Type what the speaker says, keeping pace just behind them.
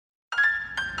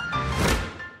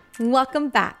Welcome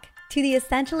back to the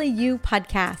Essentially You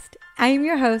podcast. I am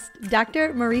your host,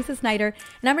 Dr. Marisa Snyder,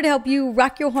 and I'm here to help you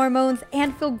rock your hormones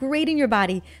and feel great in your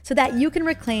body so that you can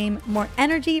reclaim more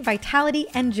energy, vitality,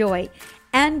 and joy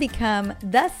and become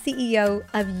the CEO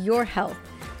of your health.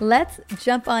 Let's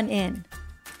jump on in.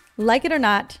 Like it or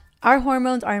not, our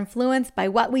hormones are influenced by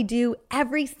what we do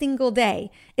every single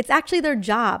day. It's actually their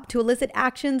job to elicit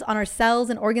actions on our cells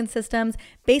and organ systems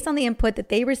based on the input that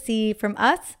they receive from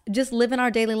us just live in our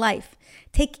daily life.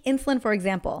 Take insulin, for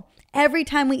example. Every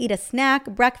time we eat a snack,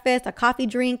 breakfast, a coffee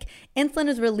drink, insulin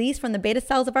is released from the beta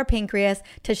cells of our pancreas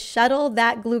to shuttle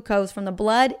that glucose from the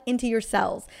blood into your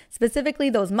cells, specifically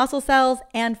those muscle cells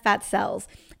and fat cells.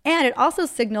 And it also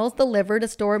signals the liver to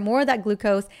store more of that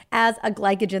glucose as a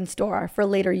glycogen store for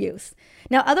later use.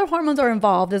 Now, other hormones are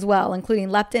involved as well, including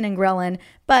leptin and ghrelin,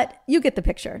 but you get the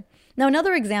picture. Now,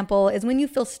 another example is when you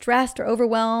feel stressed or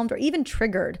overwhelmed or even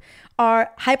triggered.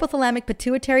 Our hypothalamic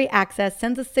pituitary axis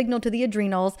sends a signal to the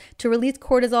adrenals to release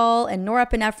cortisol and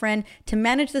norepinephrine to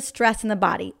manage the stress in the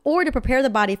body or to prepare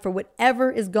the body for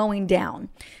whatever is going down.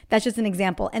 That's just an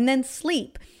example. And then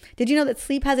sleep. Did you know that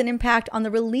sleep has an impact on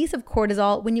the release of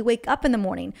cortisol when you wake up in the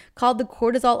morning, called the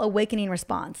cortisol awakening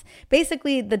response?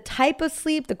 Basically, the type of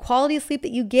sleep, the quality of sleep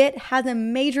that you get has a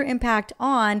major impact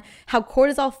on how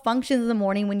cortisol functions in the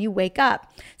morning when you wake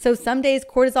up. So some days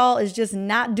cortisol is just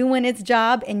not doing its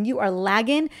job and you are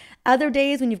lagging. Other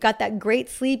days when you've got that great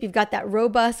sleep, you've got that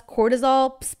robust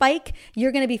cortisol spike,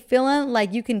 you're going to be feeling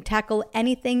like you can tackle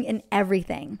anything and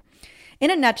everything. In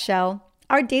a nutshell,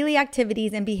 our daily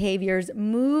activities and behaviors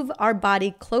move our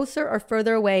body closer or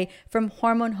further away from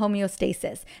hormone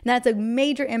homeostasis. And that's a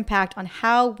major impact on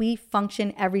how we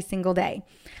function every single day.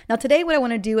 Now, today, what I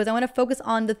want to do is I want to focus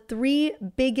on the three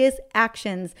biggest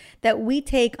actions that we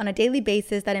take on a daily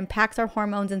basis that impacts our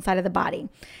hormones inside of the body.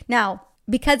 Now,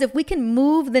 because if we can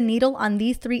move the needle on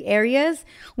these three areas,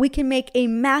 we can make a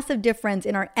massive difference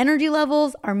in our energy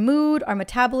levels, our mood, our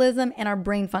metabolism, and our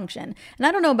brain function. And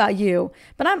I don't know about you,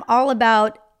 but I'm all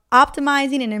about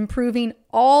optimizing and improving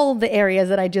all the areas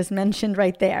that I just mentioned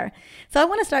right there. So I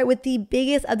want to start with the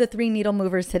biggest of the three needle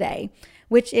movers today,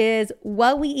 which is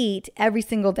what we eat every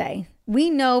single day. We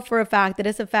know for a fact that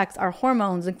this affects our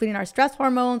hormones, including our stress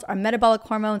hormones, our metabolic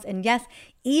hormones, and yes,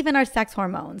 even our sex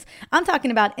hormones. I'm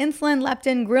talking about insulin,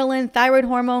 leptin, ghrelin, thyroid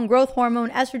hormone, growth hormone,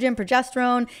 estrogen,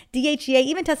 progesterone, DHEA,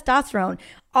 even testosterone,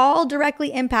 all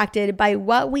directly impacted by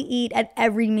what we eat at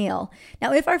every meal.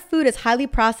 Now, if our food is highly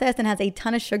processed and has a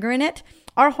ton of sugar in it,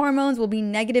 our hormones will be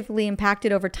negatively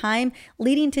impacted over time,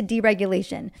 leading to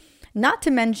deregulation. Not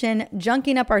to mention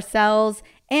junking up our cells,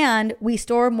 and we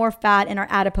store more fat in our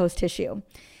adipose tissue.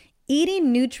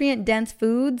 Eating nutrient-dense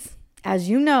foods, as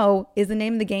you know, is the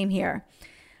name of the game here.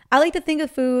 I like to think of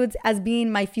foods as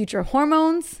being my future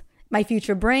hormones, my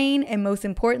future brain, and most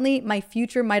importantly, my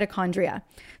future mitochondria.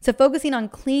 So focusing on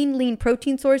clean, lean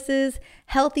protein sources,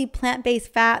 healthy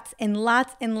plant-based fats, and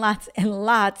lots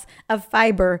of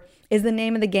fiber is the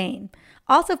name of the game.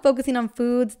 Also focusing on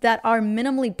foods that are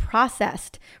minimally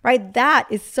processed, right? That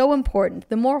is so important.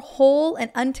 The more whole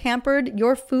and untampered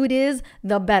your food is,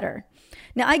 the better.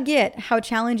 Now, I get how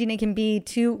challenging it can be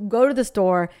to go to the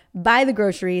store, buy the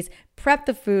groceries, prep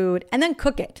the food, and then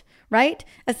cook it, right?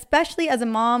 Especially as a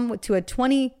mom to a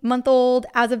 20-month-old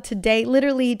as of today,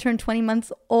 literally turned 20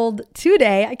 months old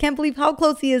today. I can't believe how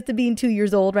close he is to being 2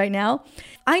 years old right now.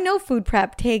 I know food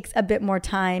prep takes a bit more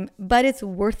time, but it's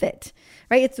worth it,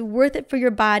 right? It's worth it for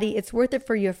your body. It's worth it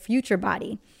for your future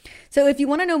body. So if you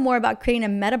want to know more about creating a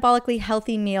metabolically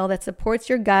healthy meal that supports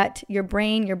your gut, your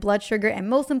brain, your blood sugar, and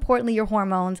most importantly, your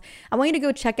hormones, I want you to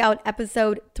go check out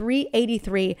episode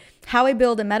 383, How I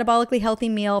Build a Metabolically Healthy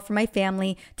Meal for My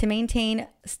Family to Maintain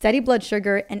Steady Blood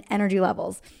Sugar and Energy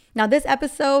Levels. Now, this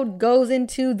episode goes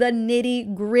into the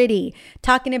nitty-gritty,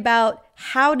 talking about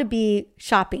how to be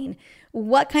shopping,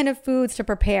 what kind of foods to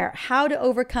prepare, how to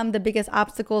overcome the biggest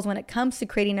obstacles when it comes to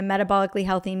creating a metabolically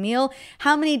healthy meal,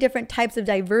 how many different types of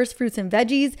diverse fruits and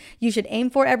veggies you should aim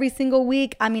for every single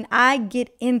week. I mean, I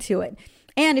get into it.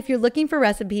 And if you're looking for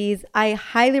recipes, I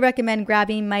highly recommend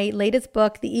grabbing my latest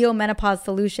book, The EO Menopause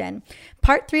Solution.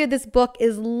 Part 3 of this book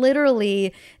is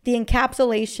literally the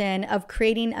encapsulation of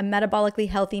creating a metabolically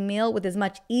healthy meal with as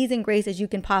much ease and grace as you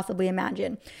can possibly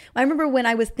imagine. I remember when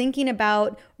I was thinking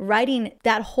about writing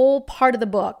that whole part of the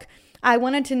book, I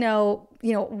wanted to know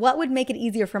what would make it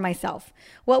easier for myself?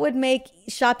 What would make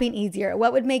shopping easier?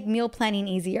 What would make meal planning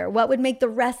easier? What would make the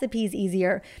recipes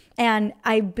easier? And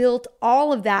I built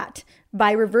all of that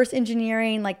by reverse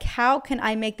engineering, like, how can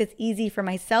I make this easy for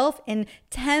myself and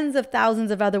tens of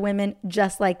thousands of other women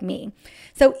just like me?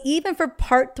 So even for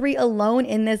part 3 alone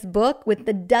in this book, with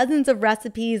the dozens of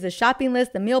recipes, the shopping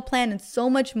list, the meal plan, and so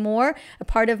much more, a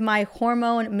part of my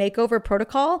hormone makeover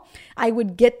protocol, I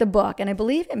would get the book. And I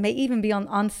believe it may even be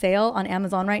on sale on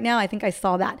Amazon right now. I think I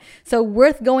saw that. So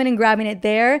worth going and grabbing it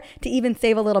there to even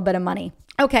save a little bit of money.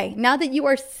 Okay, now that you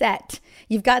are set,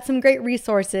 you've got some great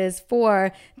resources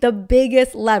for the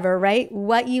biggest lever, right?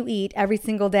 What you eat every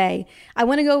single day. I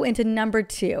want to go into number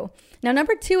 2. Now,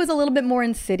 number 2 is a little bit more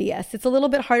insidious. It's a little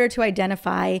bit harder to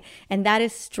identify, and that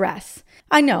is stress.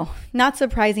 I know, not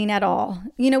surprising at all.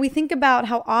 We think about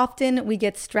how often we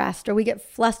get stressed, or we get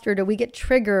flustered, or we get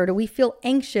triggered, or we feel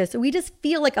anxious, or we just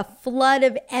feel like a flood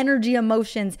of energy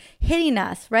emotions hitting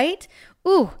us, right?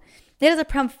 Ooh. It has a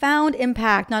profound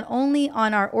impact not only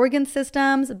on our organ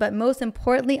systems, but most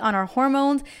importantly on our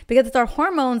hormones, because it's our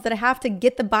hormones that have to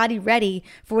get the body ready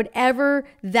for whatever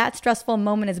that stressful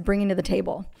moment is bringing to the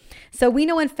table. So we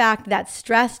know, in fact, that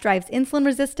stress drives insulin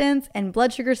resistance and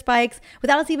blood sugar spikes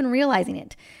without us even realizing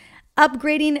it.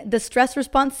 Upgrading the stress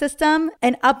response system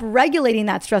and upregulating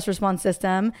that stress response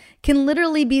system can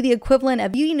literally be the equivalent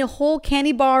of eating a whole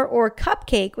candy bar or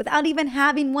cupcake without even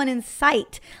having one in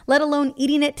sight, let alone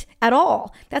eating it at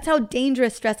all. That's how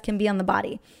dangerous stress can be on the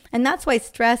body. And that's why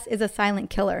stress is a silent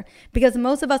killer, because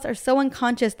most of us are so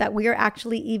unconscious that we are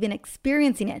actually even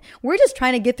experiencing it. We're just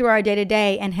trying to get through our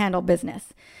day-to-day and handle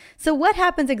business. So what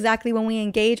happens exactly when we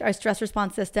engage our stress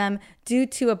response system due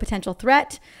to a potential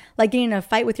threat, like getting in a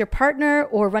fight with your partner,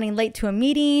 or running late to a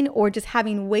meeting, or just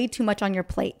having way too much on your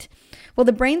plate? Well,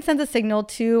 the brain sends a signal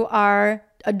to our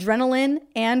adrenaline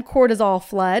and cortisol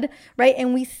flood, right?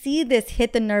 And we see this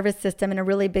hit the nervous system in a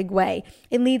really big way.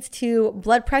 It leads to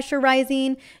blood pressure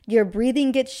rising, your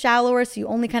breathing gets shallower, so you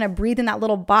only kind of breathe in that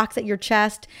little box at your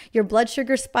chest, your blood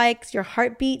sugar spikes, your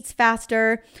heart beats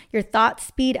faster, your thoughts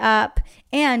speed up,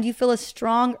 and you feel a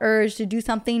strong urge to do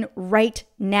something right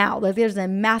now. Like there's a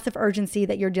massive urgency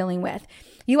that you're dealing with.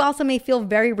 You also may feel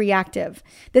very reactive.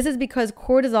 This is because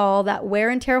cortisol, that wear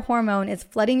and tear hormone, is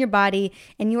flooding your body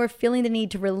and you are feeling the need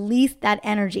to release that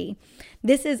energy.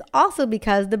 This is also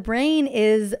because the brain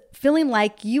is feeling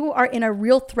like you are in a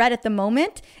real threat at the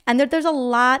moment and that there's a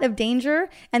lot of danger,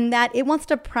 and that it wants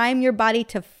to prime your body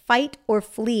to fight or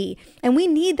flee. And we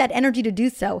need that energy to do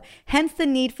so. Hence the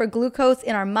need for glucose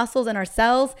in our muscles and our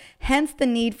cells. Hence the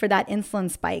need for that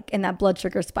insulin spike and that blood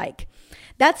sugar spike.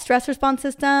 That stress response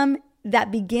system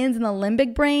that begins in the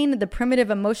limbic brain, the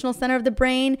primitive emotional center of the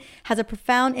brain, has a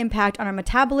profound impact on our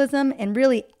metabolism and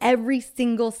really every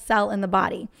single cell in the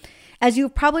body. As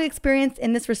you've probably experienced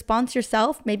in this response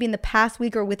yourself, maybe in the past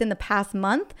week or within the past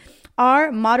month,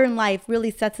 our modern life really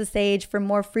sets the stage for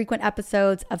more frequent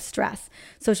episodes of stress.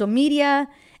 Social media,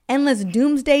 endless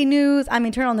doomsday news. I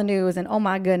mean, turn on the news and oh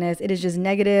my goodness, it is just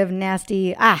negative,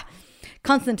 nasty,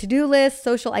 constant to-do lists,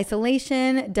 social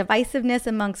isolation, divisiveness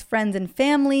amongst friends and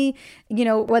family,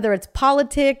 whether it's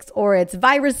politics or it's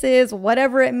viruses,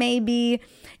 whatever it may be,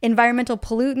 environmental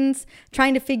pollutants,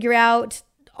 trying to figure out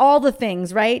all the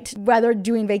things, right? Whether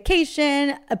doing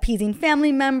vacation, appeasing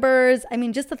family members,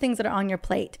 just the things that are on your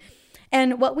plate.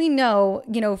 And what we know,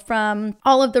 from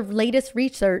all of the latest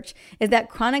research is that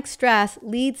chronic stress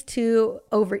leads to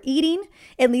overeating.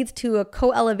 It leads to a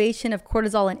co-elevation of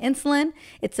cortisol and insulin.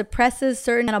 It suppresses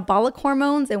certain anabolic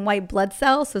hormones and white blood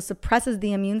cells, so suppresses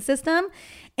the immune system.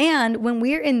 And when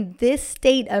we're in this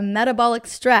state of metabolic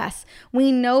stress,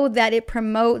 we know that it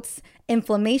promotes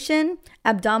inflammation,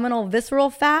 abdominal visceral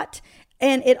fat,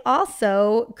 and it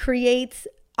also creates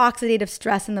oxidative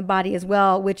stress in the body as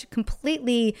well, which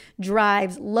completely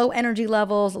drives low energy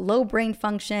levels, low brain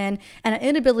function, and an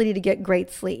inability to get great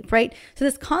sleep, right? So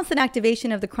this constant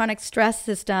activation of the chronic stress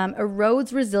system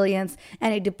erodes resilience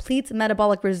and it depletes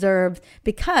metabolic reserves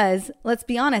because, let's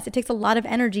be honest, it takes a lot of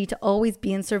energy to always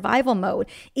be in survival mode.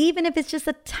 Even if it's just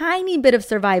a tiny bit of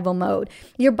survival mode,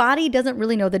 your body doesn't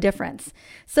really know the difference.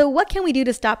 So what can we do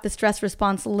to stop the stress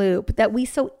response loop that we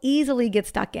so easily get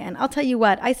stuck in? I'll tell you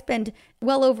what, I spend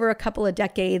well over a couple of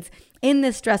decades in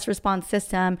this stress response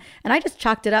system, and I just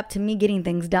chalked it up to me getting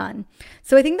things done.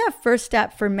 So I think that first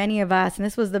step for many of us, and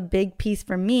this was the big piece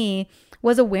for me,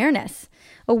 was awareness.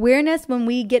 Awareness when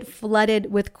we get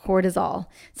flooded with cortisol.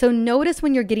 So notice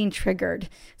when you're getting triggered.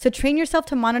 So train yourself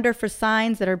to monitor for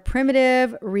signs that are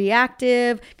primitive,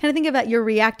 reactive. Kind of think about your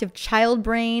reactive child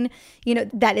brain,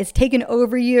 that is taken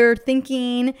over your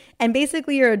thinking, and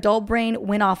basically your adult brain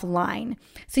went offline.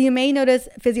 So you may notice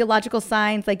physiological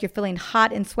signs like you're feeling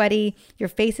hot and sweaty, your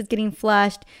face is getting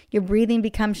flushed, your breathing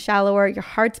becomes shallower, your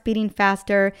heart's beating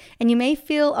faster, and you may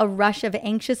feel a rush of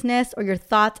anxiousness or your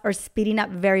thoughts are speeding up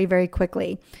very, very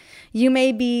quickly. You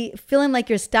may be feeling like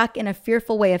you're stuck in a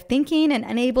fearful way of thinking and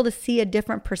unable to see a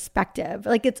different perspective.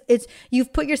 Like it's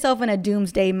you've put yourself in a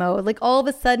doomsday mode. Like all of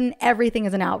a sudden, everything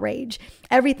is an outrage.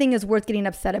 Everything is worth getting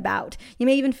upset about. You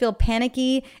may even feel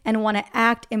panicky and want to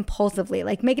act impulsively,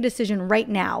 like make a decision right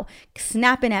now,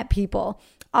 snapping at people.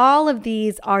 All of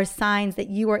these are signs that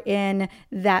you are in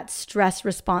that stress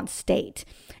response state.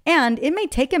 And it may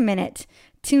take a minute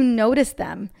to notice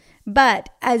them. But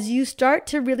as you start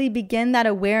to really begin that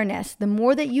awareness, the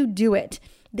more that you do it,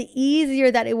 the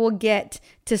easier that it will get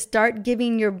to start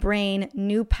giving your brain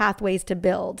new pathways to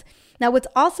build. Now, what's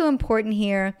also important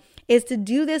here is to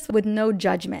do this with no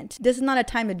judgment. This is not a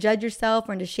time to judge yourself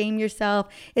or to shame yourself.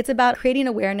 It's about creating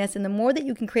awareness. And the more that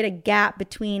you can create a gap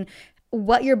between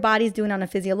what your body's doing on a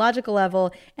physiological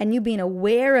level and you being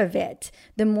aware of it,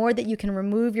 the more that you can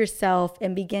remove yourself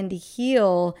and begin to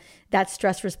heal that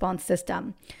stress response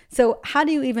system. So how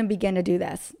do you even begin to do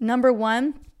this? Number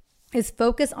one is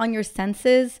focus on your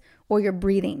senses or your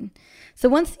breathing. So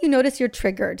once you notice you're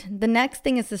triggered, the next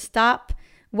thing is to stop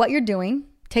what you're doing,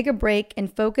 take a break,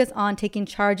 and focus on taking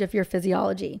charge of your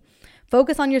physiology.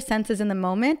 Focus on your senses in the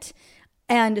moment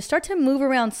and start to move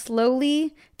around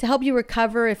slowly to help you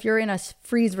recover if you're in a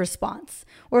freeze response.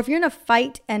 Or if you're in a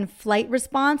fight and flight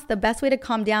response, the best way to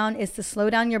calm down is to slow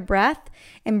down your breath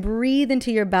and breathe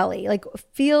into your belly. Like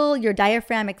feel your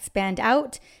diaphragm expand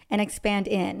out and expand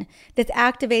in. This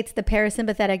activates the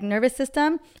parasympathetic nervous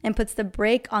system and puts the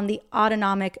brake on the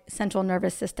autonomic central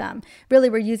nervous system. Really,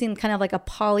 we're using kind of like a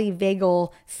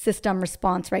polyvagal system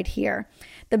response right here.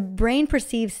 The brain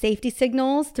perceives safety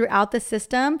signals throughout the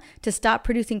system to stop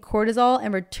producing cortisol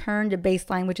and return to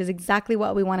baseline, which is exactly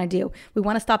what we want to do. We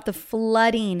want to stop the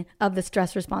flooding of the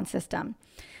stress response system.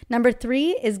 Number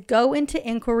 3 is go into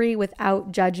inquiry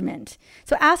without judgment.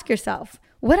 So ask yourself,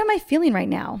 what am I feeling right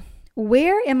now?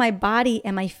 Where in my body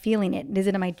am I feeling it? Is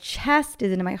it in my chest?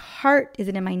 Is it in my heart? Is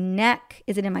it in my neck?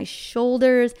 Is it in my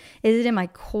shoulders? Is it in my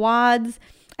quads?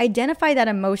 Identify that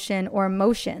emotion or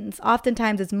emotions.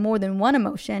 Oftentimes it's more than one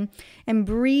emotion, and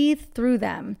breathe through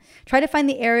them. Try to find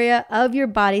the area of your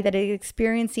body that is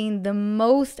experiencing the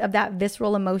most of that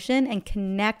visceral emotion and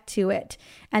connect to it.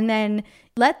 And then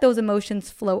let those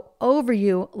emotions flow over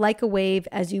you like a wave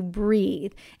as you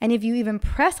breathe. And if you even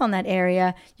press on that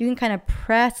area, you can kind of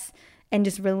press and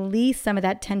just release some of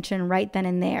that tension right then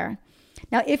and there.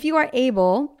 Now, if you are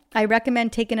able, I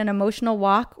recommend taking an emotional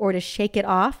walk or to shake it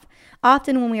off.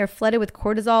 Often when we are flooded with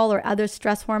cortisol or other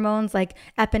stress hormones like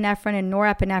epinephrine and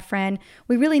norepinephrine,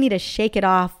 we really need to shake it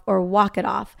off or walk it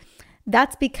off.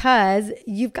 That's because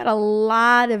you've got a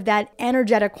lot of that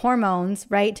energetic hormones,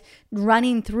 right,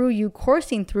 running through you,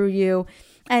 coursing through you,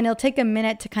 and it'll take a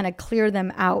minute to kind of clear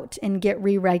them out and get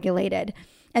re-regulated.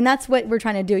 And that's what we're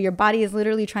trying to do. Your body is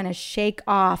literally trying to shake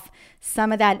off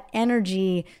some of that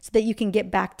energy so that you can get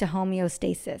back to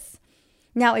homeostasis.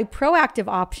 Now, a proactive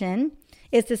option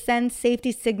is to send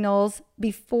safety signals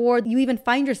before you even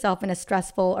find yourself in a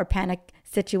stressful or panic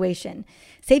situation.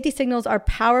 Safety signals are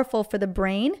powerful for the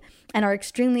brain and are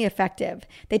extremely effective.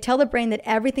 They tell the brain that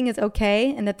everything is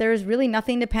okay and that there is really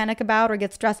nothing to panic about or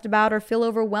get stressed about or feel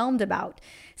overwhelmed about.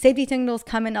 Safety signals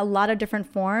come in a lot of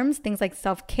different forms, things like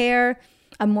self-care,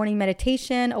 a morning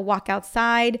meditation, a walk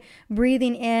outside,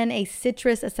 breathing in a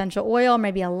citrus essential oil,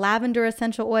 maybe a lavender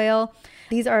essential oil.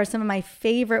 These are some of my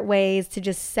favorite ways to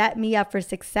just set me up for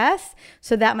success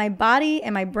so that my body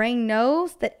and my brain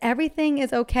knows that everything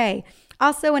is okay.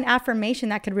 Also, an affirmation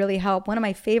that could really help. One of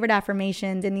my favorite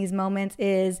affirmations in these moments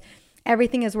is,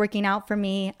 everything is working out for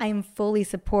me. I am fully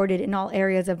supported in all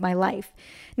areas of my life.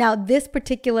 Now, this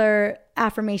particular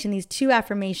affirmation, these 2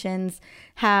 affirmations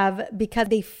have, because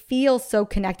they feel so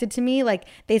connected to me, like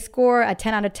they score a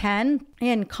 10 out of 10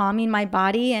 in calming my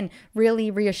body and really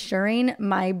reassuring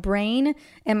my brain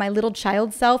and my little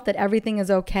child self that everything is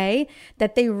okay,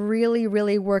 that they really,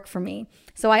 really work for me.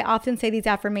 So I often say these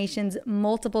affirmations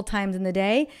multiple times in the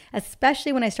day,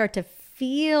 especially when I start to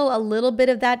feel a little bit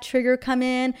of that trigger come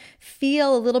in,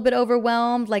 feel a little bit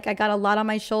overwhelmed, like I got a lot on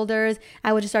my shoulders.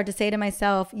 I would just start to say to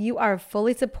myself, you are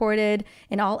fully supported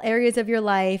in all areas of your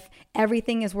life.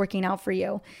 Everything is working out for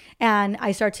you. And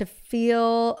I start to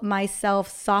feel myself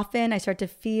soften. I start to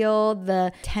feel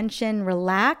the tension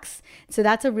relax. So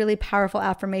that's a really powerful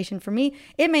affirmation for me.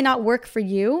 It may not work for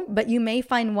you, but you may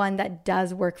find one that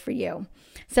does work for you.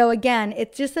 So again,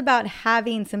 it's just about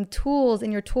having some tools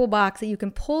in your toolbox that you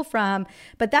can pull from.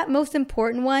 But that most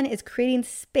important one is creating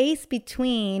space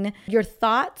between your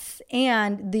thoughts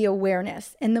and the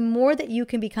awareness. And the more that you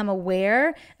can become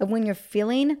aware of when you're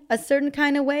feeling a certain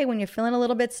kind of way, when you're feeling a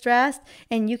little bit stressed,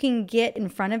 and you can get in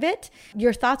front of it,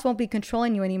 your thoughts won't be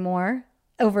controlling you anymore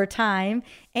over time,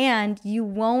 and you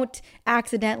won't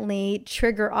accidentally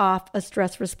trigger off a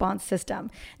stress response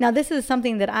system. Now, this is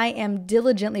something that I am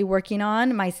diligently working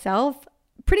on myself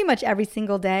pretty much every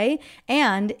single day,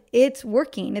 and it's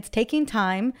working. It's taking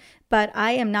time, but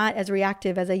I am not as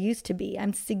reactive as I used to be.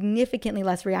 I'm significantly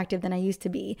less reactive than I used to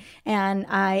be, and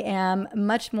I am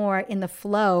much more in the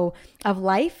flow of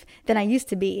life than I used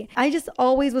to be. I just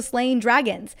always was slaying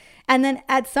dragons, and then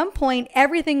at some point,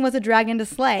 everything was a dragon to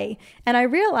slay, and I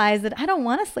realized that I don't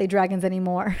want to slay dragons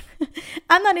anymore.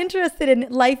 I'm not interested in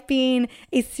life being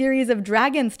a series of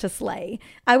dragons to slay.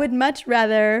 I would much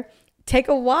rather take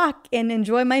a walk and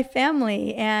enjoy my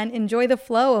family and enjoy the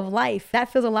flow of life.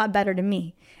 That feels a lot better to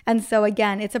me. And so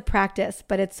again, it's a practice,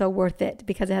 but it's so worth it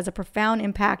because it has a profound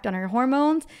impact on our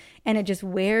hormones and it just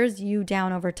wears you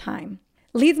down over time.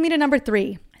 Leads me to number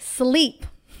 3, sleep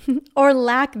or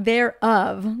lack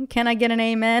thereof. Can I get an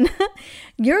amen?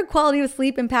 Your quality of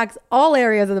sleep impacts all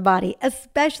areas of the body,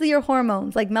 especially your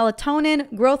hormones like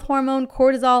melatonin, growth hormone,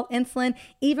 cortisol, insulin,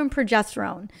 even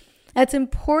progesterone. It's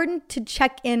important to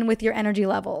check in with your energy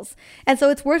levels. And so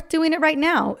it's worth doing it right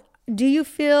now. Do you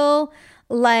feel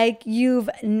like you've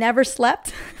never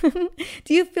slept?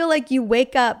 Do you feel like you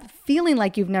wake up feeling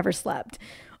like you've never slept?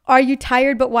 Are you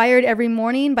tired but wired every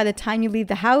morning by the time you leave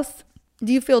the house?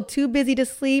 Do you feel too busy to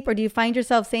sleep, or do you find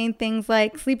yourself saying things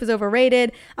like sleep is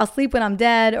overrated, I'll sleep when I'm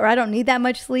dead, or I don't need that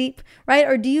much sleep, right?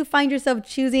 Or do you find yourself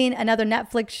choosing another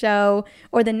Netflix show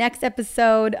or the next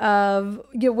episode of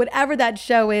whatever that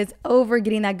show is over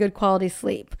getting that good quality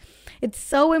sleep? It's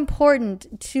so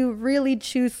important to really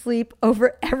choose sleep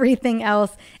over everything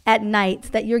else at night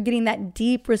so that you're getting that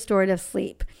deep restorative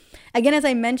sleep. Again, as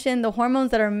I mentioned, the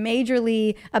hormones that are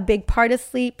majorly a big part of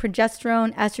sleep,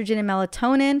 progesterone, estrogen, and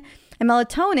melatonin. And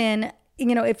melatonin,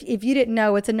 if you didn't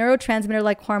know, it's a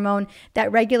neurotransmitter-like hormone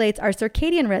that regulates our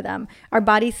circadian rhythm, our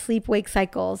body's sleep-wake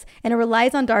cycles, and it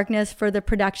relies on darkness for the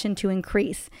production to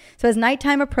increase. So as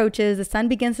nighttime approaches, the sun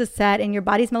begins to set and your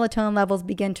body's melatonin levels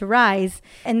begin to rise.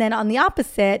 And then on the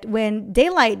opposite, when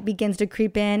daylight begins to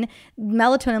creep in,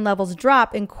 melatonin levels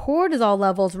drop and cortisol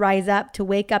levels rise up to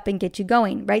wake up and get you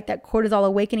going, right? That cortisol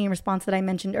awakening response that I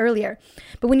mentioned earlier.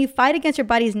 But when you fight against your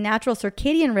body's natural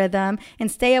circadian rhythm and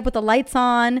stay up with the lights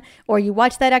on, or you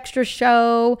watch that extra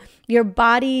show, your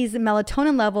body's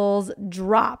melatonin levels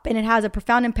drop, and it has a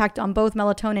profound impact on both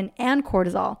melatonin and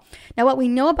cortisol. Now, what we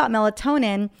know about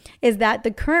melatonin is that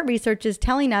the current research is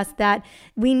telling us that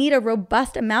we need a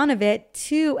robust amount of it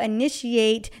to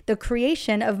initiate the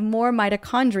creation of more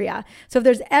mitochondria. So if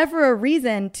there's ever a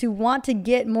reason to want to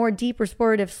get more deep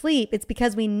restorative sleep, it's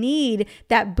because we need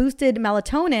that boosted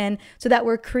melatonin so that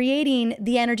we're creating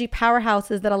the energy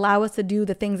powerhouses that allow us to do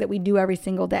the things that we do every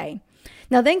single day.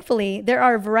 Now, thankfully, there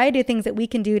are a variety of things that we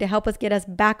can do to help us get us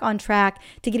back on track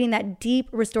to getting that deep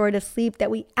restorative sleep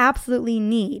that we absolutely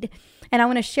need. And I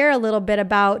want to share a little bit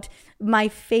about my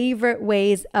favorite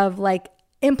ways of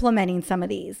implementing some of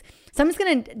these. So I'm just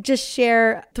going to just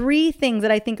share 3 things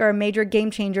that I think are a major game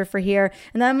changer for here.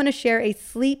 And then I'm going to share a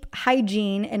sleep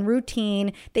hygiene and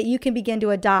routine that you can begin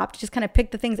to adopt. Just kind of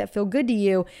pick the things that feel good to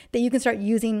you that you can start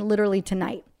using literally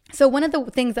tonight. So one of the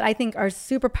things that I think are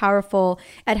super powerful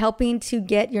at helping to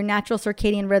get your natural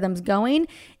circadian rhythms going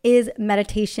is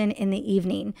meditation in the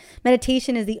evening.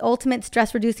 Meditation is the ultimate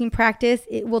stress reducing practice.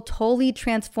 It will totally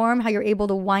transform how you're able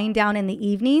to wind down in the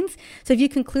evenings. So if you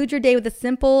conclude your day with a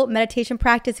simple meditation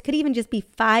practice, it could even just be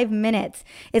 5 minutes.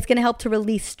 It's going to help to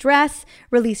release stress,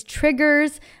 release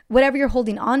triggers, whatever you're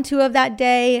holding on to of that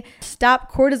day, stop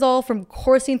cortisol from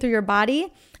coursing through your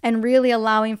body. and really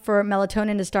allowing for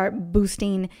melatonin to start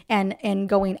boosting and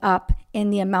going up in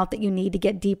the amount that you need to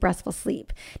get deep, restful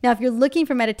sleep. Now, if you're looking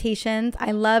for meditations,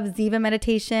 I love Ziva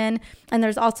meditation, and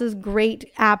there's also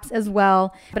great apps as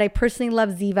well, but I personally love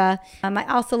Ziva. I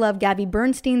also love Gabby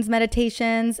Bernstein's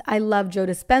meditations. I love Joe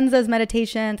Dispenza's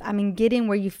meditations. I mean, get in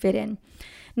where you fit in.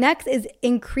 Next is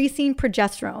increasing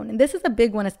progesterone. And this is a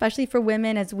big one, especially for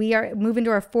women as we are moving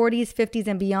to our 40s, 50s,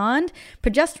 and beyond.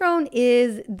 Progesterone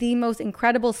is the most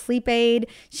incredible sleep aid.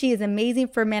 She is amazing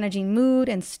for managing mood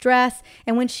and stress.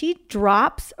 And when she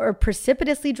drops or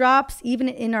precipitously drops, even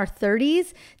in our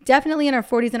 30s, definitely in our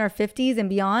 40s and our 50s and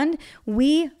beyond,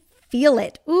 we feel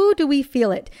it. Ooh, do we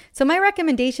feel it? So my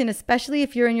recommendation, especially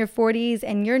if you're in your 40s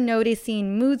and you're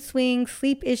noticing mood swings,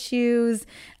 sleep issues,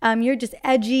 you're just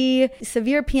edgy,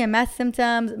 severe PMS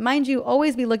symptoms, mind you,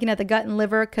 always be looking at the gut and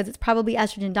liver because it's probably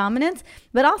estrogen dominance,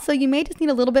 but also you may just need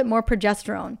a little bit more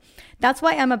progesterone. That's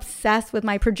why I'm obsessed with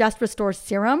my Progest-Restore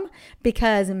serum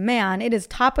because, man, it is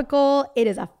topical, it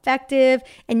is effective,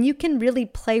 and you can really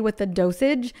play with the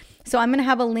dosage. So I'm going to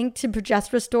have a link to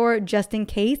Progest-Restore just in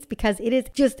case because it is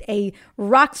just a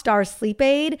rock star sleep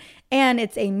aid and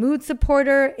it's a mood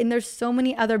supporter, and there's so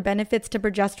many other benefits to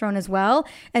progesterone as well.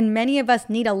 And many of us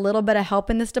need a little bit of help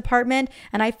in this department.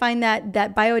 And I find that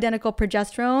bioidentical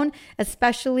progesterone,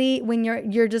 especially when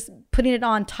you're just putting it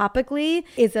on topically,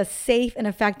 is a safe and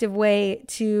effective way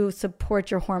to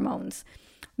support your hormones,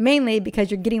 mainly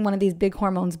because you're getting one of these big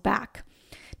hormones back.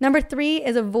 Number 3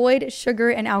 is avoid sugar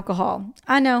and alcohol.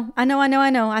 I know.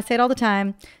 I say it all the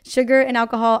time. Sugar and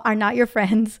alcohol are not your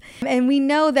friends. And we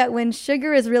know that when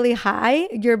sugar is really high,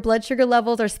 your blood sugar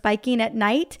levels are spiking at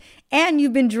night, and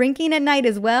you've been drinking at night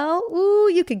as well,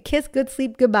 ooh, you could kiss good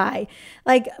sleep goodbye.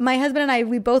 Like my husband and I,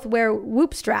 we both wear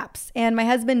Whoop straps, and my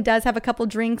husband does have a couple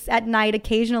drinks at night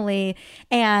occasionally.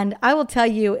 And I will tell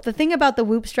you, the thing about the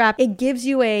Whoop strap, it gives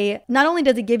you not only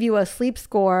does it give you a sleep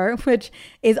score, which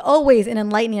is always an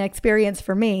enlightening experience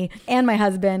for me and my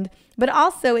husband, but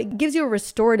also it gives you a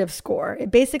restorative score.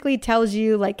 It basically tells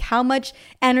you like how much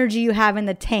energy you have in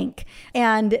the tank.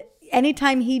 And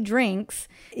anytime he drinks,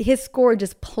 his score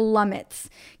just plummets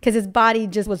because his body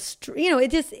just was,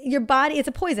 your body, it's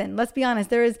a poison. Let's be honest.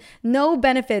 There is no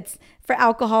benefits for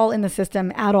alcohol in the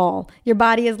system at all. Your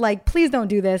body is like, please don't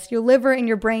do this. Your liver and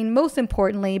your brain, most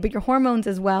importantly, but your hormones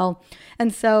as well.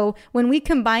 And so when we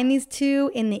combine these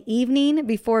two in the evening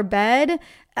before bed,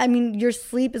 I mean, your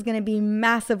sleep is going to be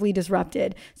massively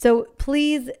disrupted. So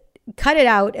please cut it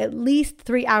out at least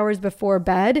 3 hours before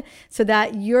bed so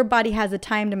that your body has the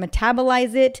time to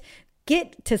metabolize it,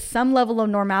 get to some level of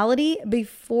normality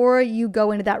before you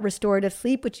go into that restorative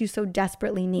sleep, which you so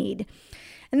desperately need.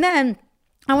 And then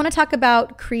I want to talk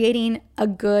about creating a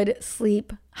good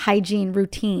sleep hygiene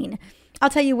routine. I'll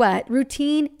tell you what,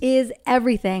 routine is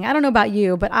everything. I don't know about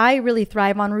you, but I really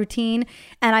thrive on routine,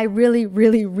 and I really,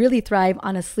 really, really thrive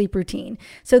on a sleep routine.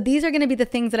 So these are going to be the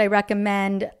things that I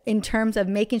recommend in terms of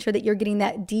making sure that you're getting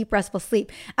that deep, restful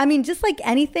sleep. I mean, just like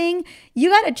anything,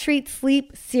 you got to treat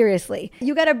sleep seriously.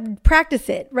 You got to practice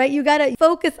it, right? You got to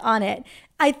focus on it.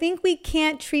 I think we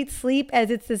can't treat sleep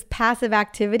as it's this passive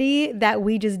activity that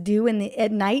we just do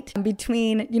at night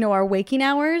between, our waking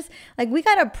hours. Like we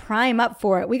got to prime up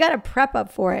for it. We got to prep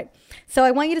up for it. So I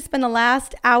want you to spend the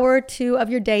last hour or two of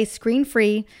your day screen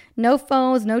free, no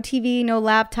phones, no TV, no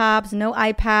laptops, no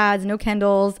iPads, no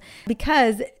Kindles,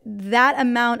 because that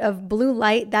amount of blue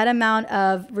light, that amount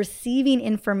of receiving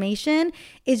information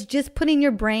is just putting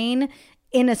your brain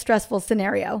in a stressful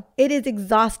scenario. It is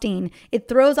exhausting. It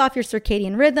throws off your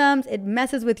circadian rhythms. It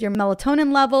messes with your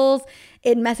melatonin levels.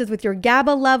 It messes with your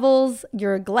GABA levels,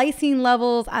 your glycine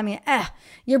levels. I mean,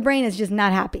 your brain is just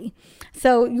not happy.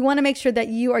 So you want to make sure that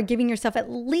you are giving yourself at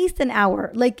least an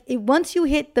hour. Once you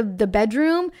hit the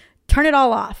bedroom, turn it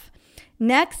all off.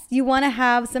 Next, you want to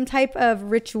have some type of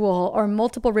ritual or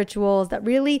multiple rituals that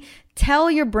really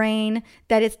tell your brain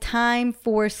that it's time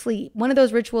for sleep. One of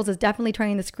those rituals is definitely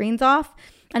turning the screens off.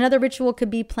 Another ritual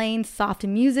could be playing soft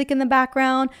music in the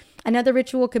background. Another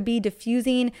ritual could be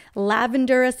diffusing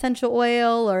lavender essential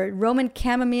oil or Roman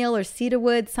chamomile or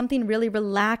cedarwood, something really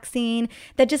relaxing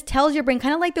that just tells your brain,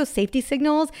 kind of like those safety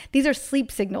signals. These are sleep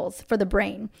signals for the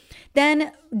brain.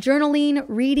 Then journaling,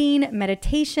 reading,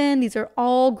 meditation. These are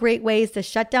all great ways to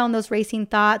shut down those racing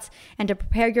thoughts and to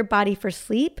prepare your body for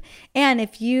sleep. And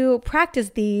if you practice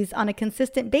these on a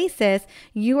consistent basis,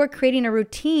 you are creating a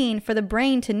routine for the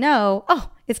brain to know, oh,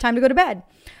 it's time to go to bed.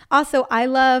 Also, I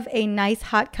love a nice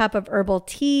hot cup of herbal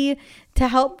tea to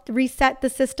help reset the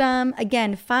system.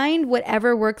 Again, find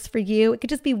whatever works for you. It could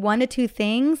just be 1 to 2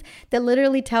 things that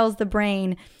literally tells the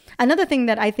brain. Another thing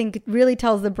that I think really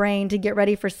tells the brain to get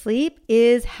ready for sleep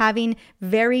is having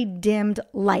very dimmed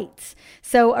lights.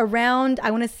 So around,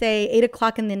 I want to say 8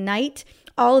 o'clock in the night,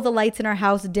 all of the lights in our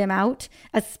house dim out,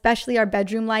 especially our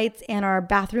bedroom lights and our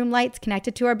bathroom lights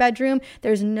connected to our bedroom.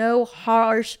 There's no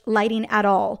harsh lighting at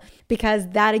all, because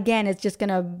that again is just going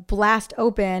to blast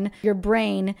open your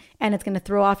brain and it's going to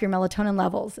throw off your melatonin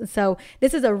levels. So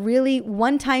this is a really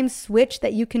one-time switch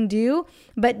that you can do,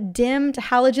 but dimmed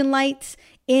halogen lights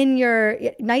in your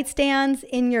nightstands,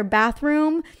 in your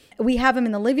bathroom. We have them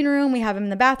in the living room. We have them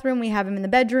in the bathroom. We have them in the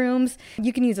bedrooms.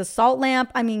 You can use a salt lamp.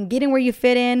 I mean, get in where you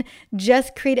fit in.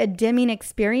 Just create a dimming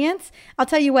experience. I'll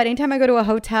tell you what, anytime I go to a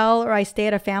hotel or I stay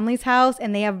at a family's house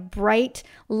and they have bright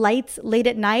lights late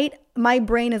at night, my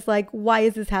brain is like, why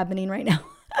is this happening right now?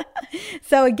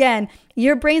 So again,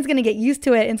 your brain's going to get used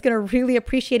to it and it's going to really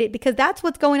appreciate it, because that's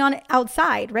what's going on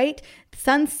outside, right?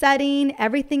 Sun's setting,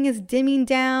 everything is dimming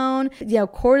down,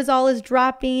 cortisol is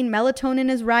dropping, melatonin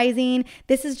is rising.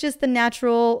 This is just the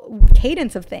natural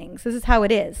cadence of things. This is how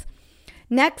it is.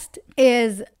 Next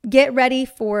is get ready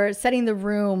for setting the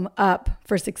room up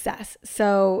for success.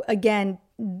 So again,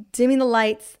 dimming the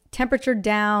lights, temperature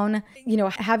down,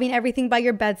 having everything by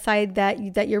your bedside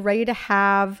that you're ready to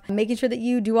have, making sure that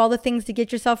you do all the things to get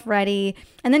yourself ready,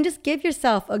 and then just give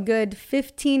yourself a good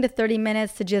 15 to 30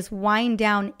 minutes to just wind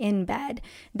down in bed.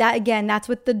 That again, that's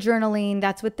with the journaling,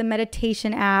 that's with the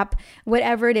meditation app,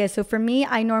 whatever it is. So for me,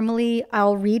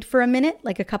 I'll read for a minute,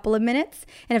 like a couple of minutes.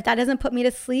 And if that doesn't put me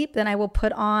to sleep, then I will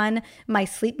put on my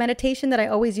sleep meditation that I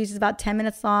always use, is about 10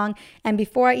 minutes long. And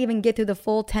before I even get through the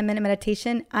full 10-minute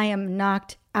meditation, I am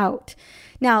knocked out.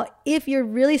 Now, if you're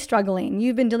really struggling,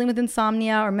 you've been dealing with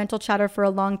insomnia or mental chatter for a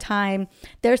long time,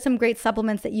 there's some great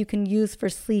supplements that you can use for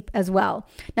sleep as well.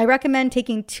 Now, I recommend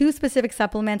taking 2 specific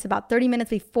supplements about 30 minutes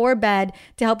before bed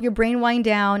to help your brain wind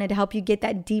down and to help you get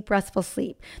that deep, restful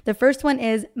sleep. The first one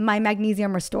is my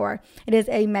Magnesium Restore. It is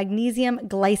a magnesium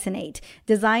glycinate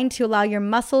designed to allow your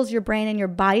muscles, your brain, and your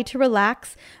body to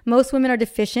relax. Most women are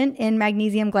deficient in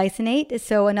magnesium glycinate,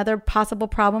 so another possible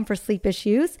problem for sleep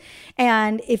issues.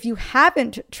 And if you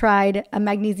haven't tried a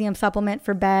magnesium supplement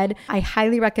for bed, I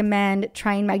highly recommend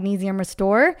trying Magnesium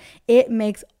Restore. It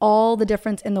makes all the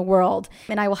difference in the world,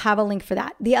 and I will have a link for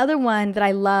that. The other one that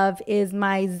I love is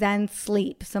my Zen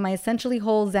Sleep. So my Essentially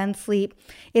Whole Zen Sleep.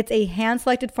 It's a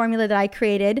hand-selected formula that I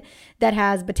created that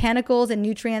has botanicals and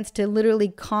nutrients to literally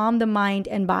calm the mind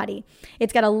and body.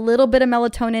 It's got a little bit of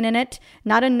melatonin in it,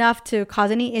 not enough to cause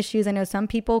any issues. I know some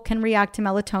people can react to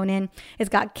melatonin. It's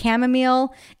got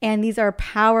chamomile, and these are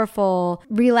powerful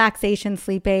relaxation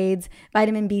sleep aids,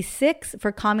 vitamin B6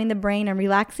 for calming the brain and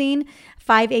relaxing,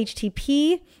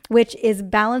 5-HTP, which is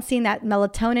balancing that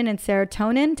melatonin and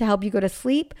serotonin to help you go to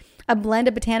sleep, a blend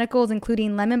of botanicals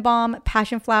including lemon balm,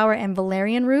 passion flower, and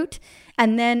valerian root.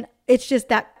 And then it's just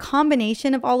that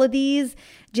combination of all of these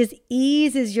just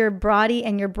eases your body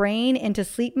and your brain into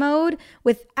sleep mode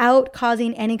without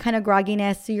causing any kind of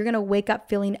grogginess. So you're going to wake up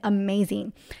feeling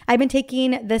amazing. I've been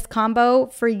taking this combo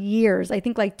for years, I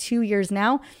think like 2 years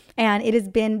now, and it has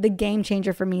been the game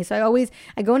changer for me. So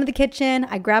I go into the kitchen,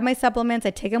 I grab my supplements,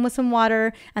 I take them with some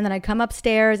water, and then I come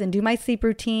upstairs and do my sleep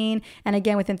routine. And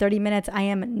again, within 30 minutes, I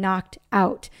am knocked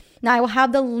out. Now, I will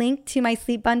have the link to my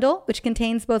sleep bundle, which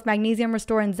contains both Magnesium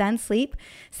Restore and Zen Sleep,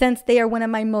 since they are one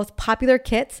of my most popular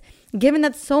kits, given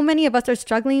that so many of us are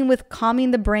struggling with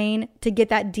calming the brain to get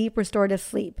that deep restorative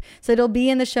sleep. So it'll be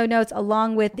in the show notes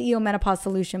along with the EO Menopause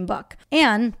Solution book.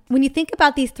 And when you think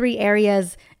about these 3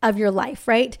 areas of your life,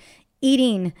 right?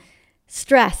 Eating,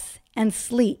 stress, and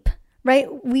sleep,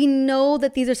 right? We know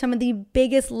that these are some of the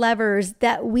biggest levers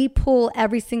that we pull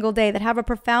every single day that have a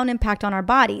profound impact on our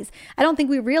bodies. I don't think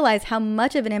we realize how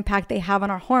much of an impact they have on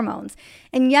our hormones.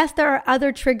 And yes, there are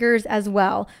other triggers as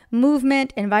well.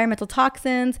 Movement, environmental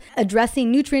toxins, addressing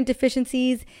nutrient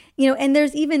deficiencies, and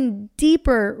there's even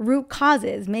deeper root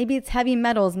causes. Maybe it's heavy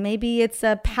metals. Maybe it's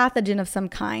a pathogen of some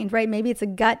kind, right? Maybe it's a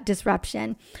gut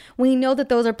disruption. We know that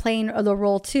those are playing the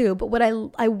role too. But what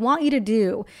I want you to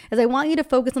do is I want you to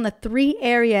focus on the 3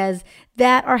 areas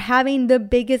that are having the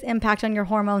biggest impact on your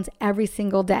hormones every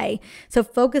single day. So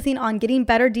focusing on getting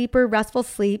better, deeper, restful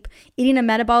sleep, eating a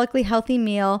metabolically healthy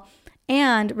meal,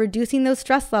 and reducing those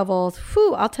stress levels.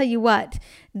 I'll tell you what,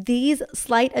 these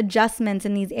slight adjustments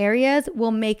in these areas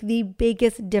will make the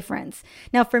biggest difference.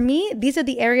 Now, for me, these are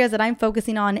the areas that I'm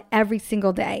focusing on every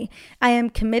single day. I am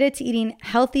committed to eating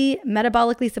healthy,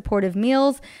 metabolically supportive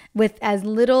meals with as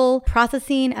little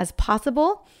processing as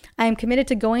possible. I am committed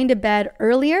to going to bed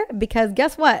earlier because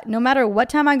guess what? No matter what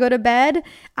time I go to bed,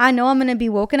 I know I'm going to be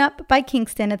woken up by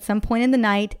Kingston at some point in the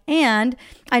night. And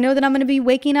I know that I'm going to be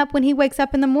waking up when he wakes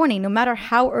up in the morning, no matter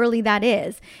how early that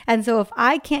is. And so if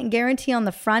I can't guarantee on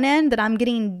the front end that I'm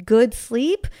getting good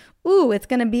sleep, it's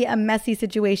going to be a messy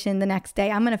situation the next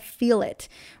day. I'm going to feel it,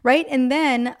 right? And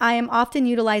then I am often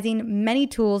utilizing many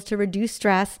tools to reduce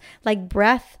stress, like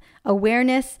breath,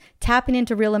 awareness, tapping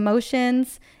into real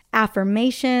emotions,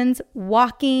 affirmations,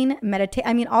 walking, meditate.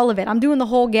 All of it. I'm doing the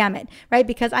whole gamut, right?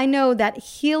 Because I know that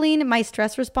healing my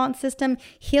stress response system,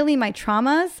 healing my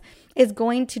traumas is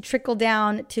going to trickle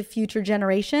down to future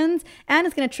generations, and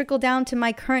it's going to trickle down to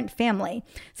my current family.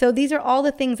 So these are all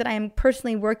the things that I am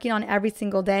personally working on every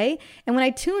single day. And when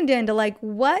I tuned into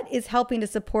what is helping to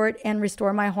support and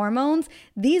restore my hormones,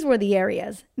 these were the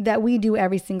areas that we do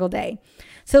every single day.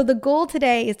 So the goal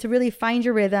today is to really find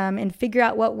your rhythm and figure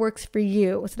out what works for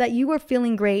you so that you are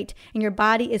feeling great and your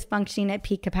body is functioning at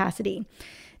peak capacity.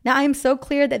 Now, I am so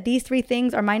clear that these 3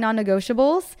 things are my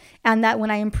non-negotiables and that when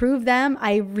I improve them,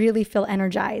 I really feel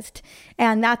energized.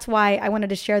 And that's why I wanted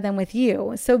to share them with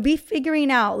you. So be figuring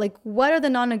out what are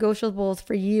the non-negotiables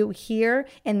for you here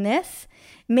in this.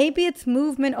 Maybe it's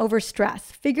movement over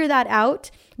stress. Figure that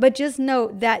out. But just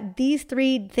note that these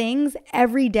 3 things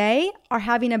every day are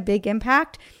having a big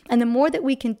impact. And the more that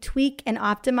we can tweak and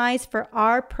optimize for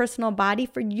our personal body,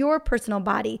 for your personal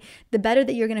body, the better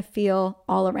that you're going to feel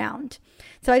all around.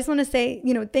 So I just want to say,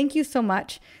 thank you so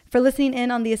much for listening in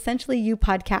on the Essentially You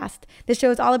podcast. This show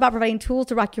is all about providing tools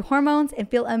to rock your hormones and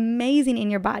feel amazing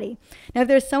in your body. Now, if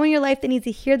there's someone in your life that needs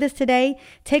to hear this today,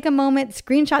 take a moment,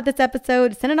 screenshot this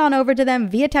episode, send it on over to them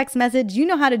via text message. You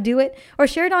know how to do it, or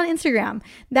share it on Instagram.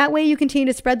 That way you continue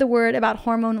to spread the word about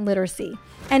hormone literacy.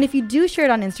 And if you do share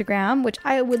it on Instagram, which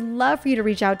I would love for you to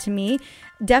reach out to me,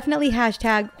 definitely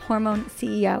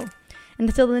 #HormoneCEO. And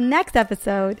until the next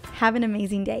episode, have an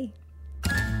amazing day.